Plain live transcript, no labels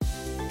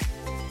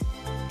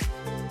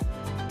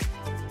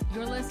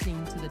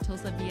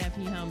Tulsa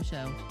VIP Home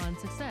Show on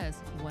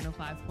Success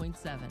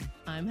 105.7.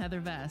 I'm Heather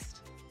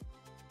Vest.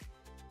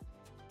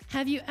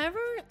 Have you ever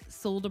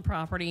sold a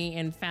property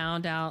and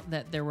found out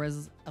that there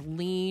was a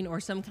lien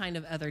or some kind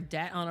of other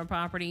debt on a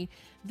property?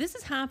 This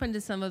has happened to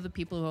some of the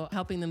people who are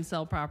helping them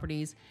sell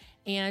properties,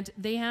 and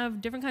they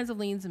have different kinds of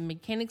liens,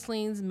 mechanics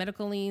liens,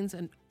 medical liens,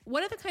 and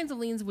what other kinds of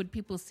liens would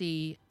people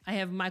see? I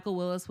have Michael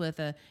Willis with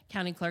a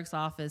county clerk's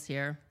office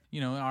here. You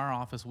know, in our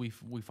office, we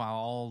file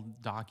all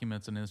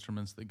documents and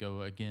instruments that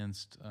go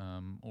against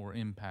or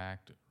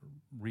impact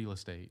real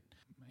estate.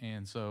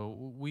 And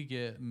so we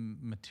get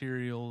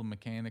material,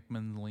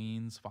 mechanicman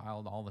liens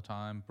filed all the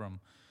time from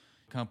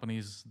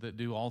companies that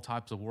do all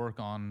types of work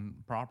on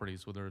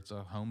properties, whether it's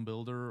a home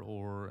builder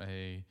or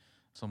a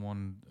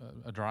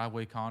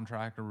driveway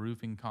contractor,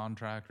 roofing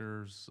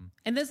contractors.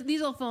 And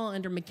these all fall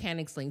under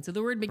mechanics lien. So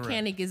the word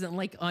mechanic isn't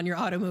like on your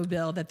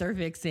automobile that they're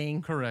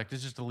fixing. Correct.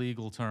 It's just a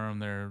legal term.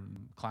 They're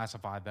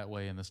classified that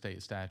way in the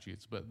state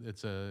statutes, but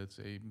it's a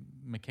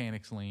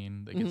mechanics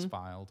lien that gets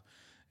filed.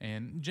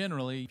 And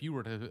generally, if you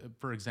were to,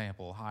 for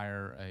example,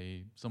 hire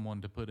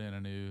someone to put in a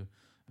new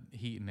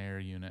heat and air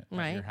unit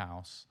at your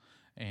house,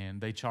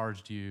 and they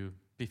charged you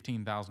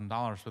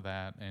 $15,000 for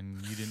that, and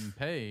you didn't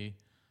pay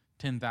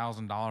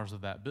 $10,000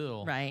 of that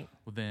bill, right?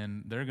 Well,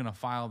 then they're going to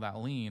file that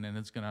lien, and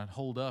it's going to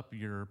hold up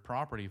your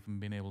property from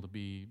being able to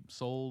be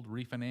sold,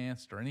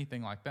 refinanced, or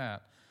anything like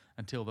that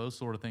until those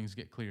sort of things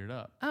get cleared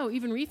up. Oh,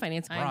 even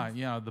refinance. Right,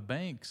 yeah. The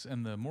banks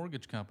and the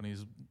mortgage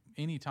companies,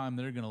 anytime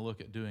they're going to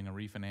look at doing a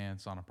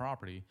refinance on a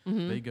property,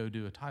 they go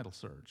do a title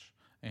search,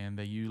 and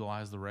they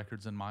utilize the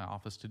records in my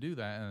office to do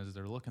that. And as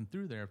they're looking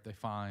through there, if they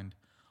find,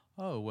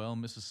 oh, well,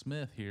 Mrs.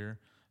 Smith here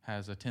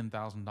has a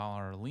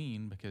 $10,000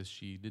 lien because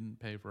she didn't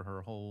pay for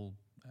her whole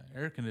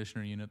air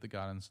conditioner unit that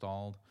got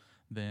installed,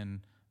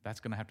 then that's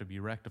going to have to be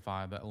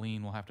rectified. That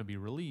lien will have to be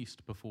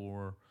released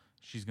before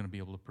she's going to be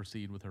able to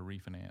proceed with her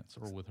refinance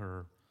or with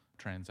her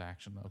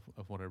transaction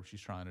of whatever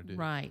she's trying to do.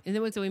 Right. And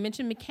then so we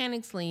mentioned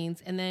mechanics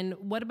liens, and then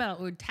what about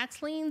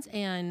tax liens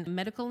and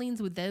medical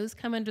liens? Would those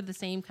come under the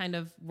same kind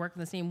of work in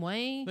the same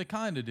way? They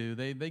kind of do.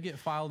 They get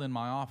filed in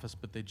my office,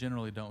 but they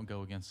generally don't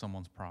go against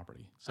someone's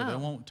property. So they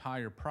won't tie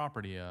your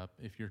property up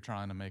if you're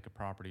trying to make a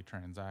property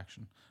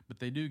transaction. But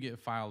they do get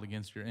filed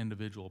against your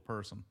individual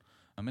person.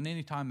 And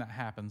any time that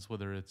happens,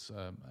 whether it's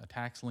a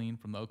tax lien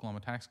from the Oklahoma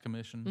Tax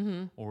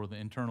Commission or the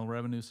Internal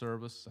Revenue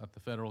Service at the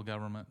federal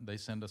government, they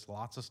send us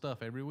lots of stuff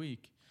every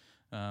week.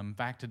 In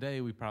fact,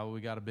 today we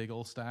probably got a big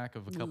old stack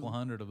of a couple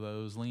hundred of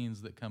those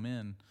liens that come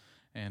in,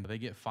 and they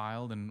get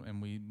filed, and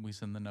we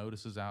send the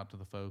notices out to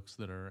the folks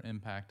that are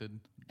impacted.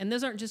 And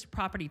those aren't just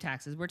property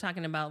taxes. We're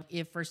talking about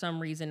if for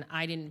some reason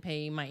I didn't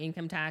pay my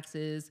income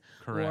taxes.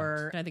 Correct.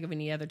 Or can I think of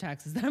any other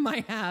taxes that I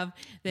might have?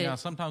 Yeah,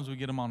 sometimes we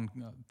get them on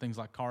things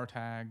like car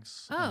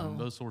tags,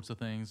 those sorts of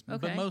things. Okay.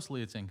 But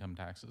mostly it's income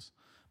taxes.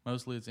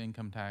 Mostly it's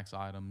income tax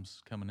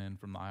items coming in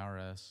from the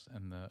IRS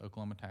and the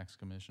Oklahoma Tax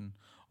Commission,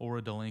 or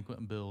a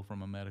delinquent bill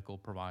from a medical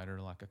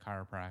provider like a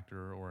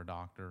chiropractor or a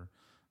doctor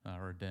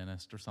or a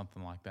dentist or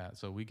something like that.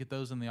 So we get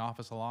those in the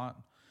office a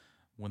lot.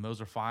 When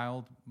those are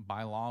filed,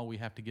 by law, we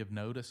have to give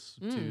notice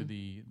to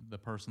the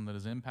person that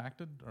is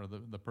impacted or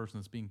the person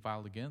that's being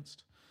filed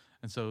against.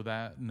 And so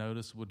that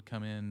notice would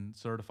come in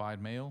certified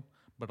mail.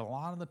 But a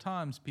lot of the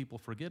times people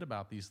forget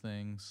about these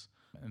things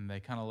and they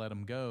kind of let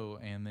them go,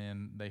 and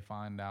then they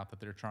find out that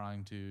they're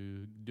trying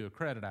to do a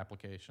credit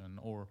application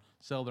or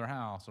sell their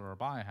house or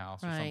buy a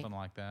house or something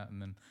like that.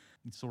 And then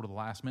it's sort of the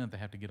last minute they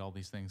have to get all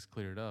these things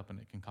cleared up, and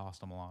it can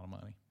cost them a lot of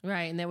money.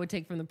 Right, and that would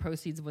take from the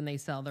proceeds when they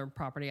sell their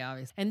property,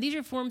 obviously. And these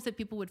are forms that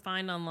people would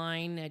find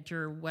online at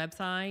your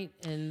website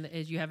and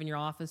as you have in your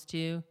office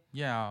too?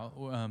 Yeah,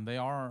 they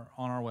are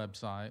on our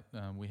website.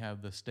 We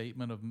have the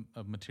statement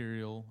of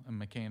material and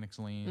mechanics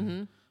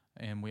lien.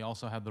 And we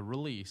also have the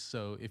release.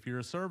 So if you're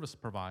a service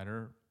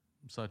provider,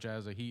 such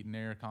as a heat and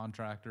air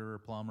contractor or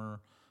plumber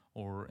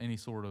or any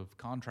sort of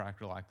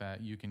contractor like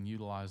that, you can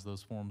utilize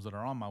those forms that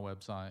are on my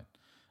website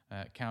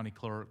at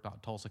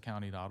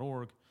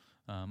countyclerk.tulsacounty.org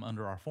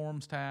under our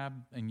forms tab,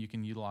 and you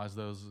can utilize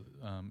those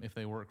if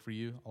they work for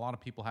you. A lot of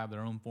people have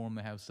their own form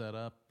they have set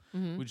up.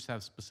 We just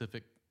have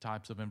specific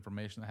types of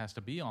information that has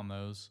to be on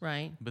those.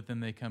 Right. But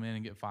then they come in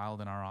and get filed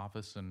in our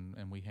office, and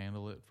we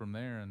handle it from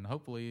there, and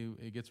hopefully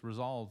it gets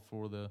resolved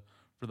for the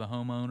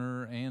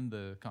homeowner and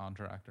the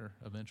contractor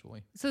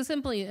eventually. So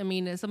simply, I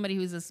mean, somebody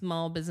who's a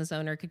small business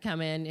owner could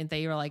come in and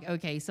they were like,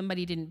 okay,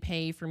 somebody didn't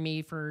pay for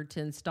me to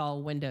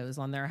install windows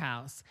on their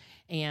house,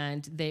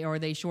 and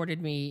they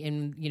shorted me,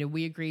 and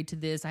we agreed to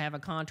this. I have a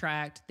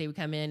contract. They would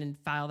come in and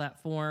file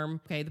that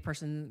form. Okay, the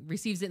person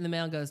receives it in the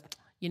mail and goes,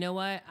 you know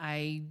what,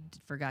 I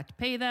forgot to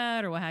pay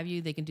that or what have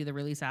you. They can do the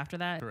release after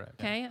that.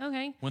 Correct.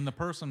 Okay. When the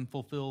person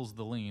fulfills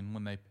the lien,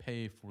 when they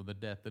pay for the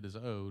debt that is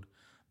owed,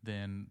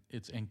 then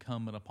it's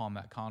incumbent upon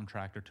that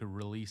contractor to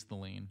release the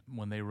lien.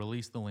 When they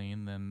release the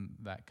lien, then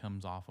that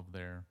comes off of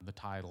the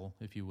title,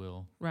 if you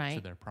will, Right.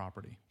 to their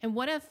property. And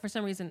what if for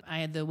some reason I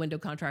had the window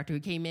contractor who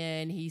came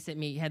in, he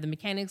had the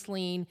mechanics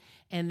lien,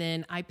 and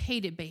then I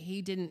paid it, but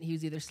he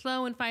was either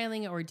slow in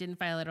filing it or didn't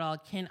file it at all.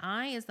 Can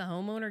I, as the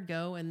homeowner,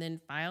 go and then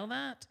file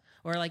that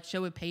or like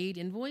show a paid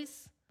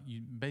invoice?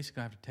 You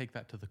basically have to take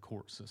that to the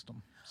court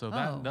system. So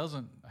that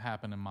doesn't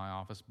happen in my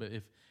office, but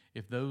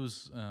if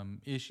those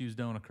issues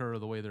don't occur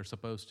the way they're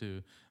supposed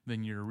to,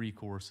 then your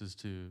recourse is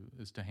to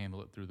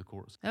handle it through the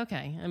courts.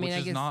 Okay. I mean, which I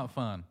is guess not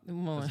fun.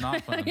 Well, It's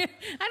not fun. I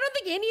don't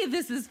think any of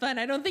this is fun.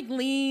 I don't think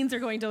liens are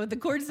going to the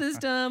court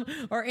system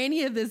or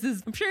any of this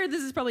is. I'm sure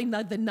this is probably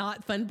not the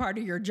not fun part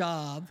of your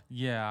job.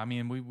 Yeah, I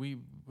mean, we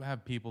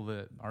have people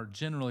that are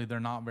generally they're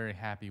not very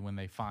happy when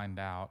they find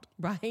out,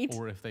 Right.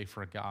 or if they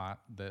forgot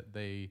that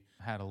they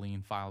had a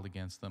lien filed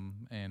against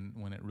them, and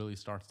when it really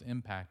starts to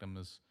impact them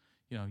is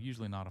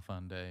usually not a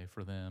fun day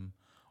for them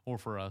or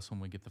for us when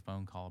we get the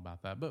phone call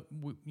about that. But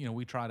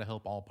we try to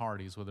help all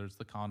parties, whether it's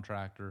the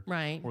contractor,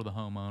 Right. or the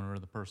homeowner or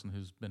the person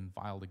who's been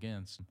filed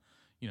against,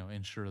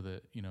 ensure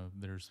that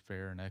there's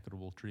fair and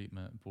equitable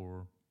treatment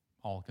for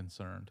all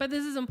concerned. But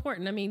this is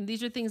important. I mean,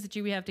 these are things that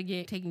you have to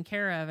get taken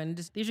care of, and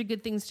these are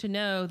good things to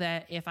know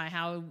that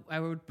how I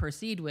would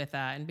proceed with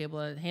that and be able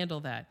to handle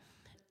that.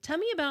 Tell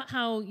me about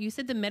how you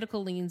said the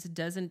medical liens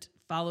doesn't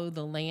follow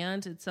the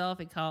land itself.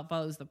 It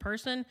follows the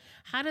person.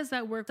 How does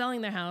that work?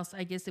 Selling their house,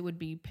 I guess it would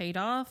be paid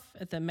off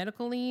at the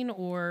medical lien,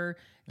 or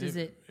does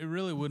it? It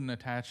really wouldn't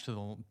attach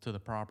to the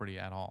property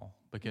at all,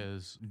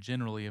 because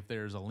generally if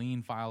there's a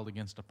lien filed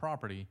against a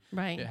property,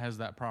 Right. it has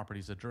that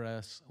property's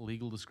address,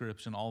 legal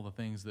description, all the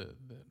things that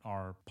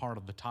are part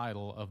of the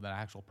title of the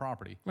actual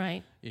property.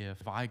 Right.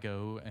 If I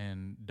go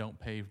and don't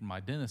pay for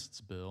my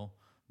dentist's bill,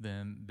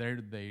 then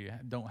they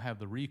don't have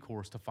the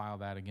recourse to file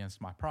that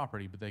against my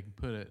property, but they can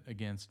put it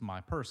against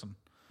my person.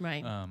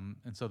 Right. And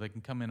so they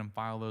can come in and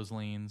file those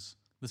liens.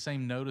 The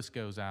same notice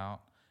goes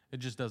out.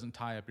 It just doesn't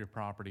tie up your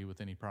property with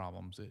any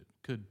problems. It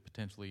could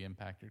potentially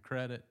impact your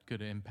credit,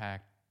 could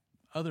impact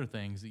other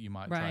things that you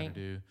might try to Right.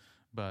 do,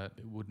 but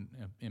it wouldn't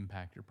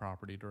impact your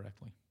property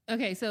directly.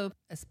 Okay, so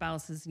a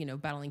spouse is,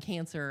 battling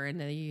cancer, and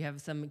then you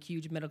have some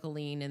huge medical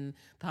lien, and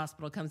the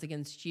hospital comes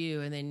against you,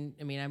 and then,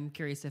 I'm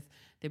curious if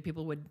the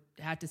people would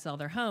have to sell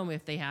their home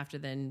if they have to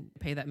then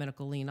pay that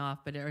medical lien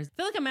off. But I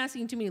feel like I'm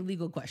asking too many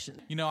legal questions.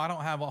 I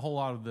don't have a whole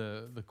lot of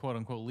the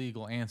quote-unquote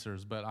legal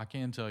answers, but I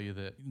can tell you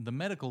that the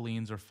medical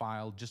liens are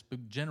filed just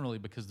generally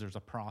because there's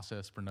a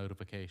process for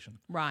notification.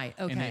 Right,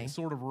 okay. And it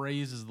sort of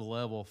raises the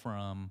level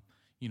from,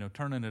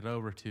 turning it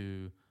over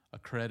to a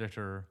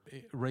creditor.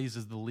 It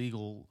raises the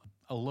legal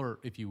alert,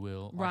 if you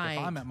will. Like Right. if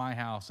I'm at my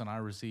house and I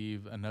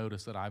receive a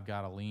notice that I've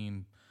got a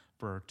lien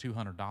for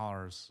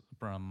 $200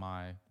 from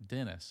my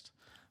dentist,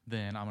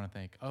 then I'm going to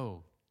think,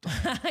 oh,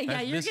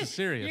 this is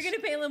serious. You're going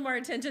to pay a little more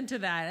attention to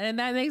that, and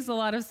that makes a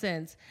lot of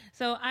sense.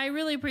 So I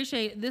really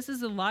appreciate this.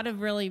 Is a lot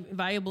of really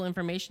valuable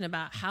information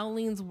about how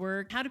liens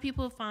work. How do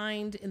people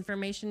find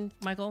information,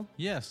 Michael?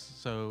 Yes.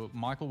 So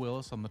Michael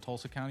Willis, I'm the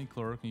Tulsa County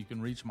Clerk, and you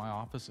can reach my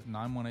office at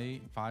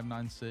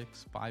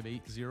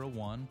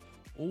 918-596-5801,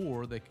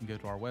 or they can go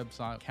to our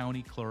website,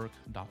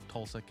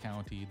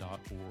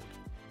 countyclerk.tulsacounty.org.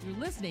 You're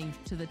listening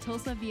to the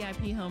Tulsa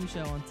VIP Home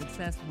Show on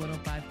Success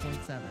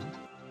 105.7.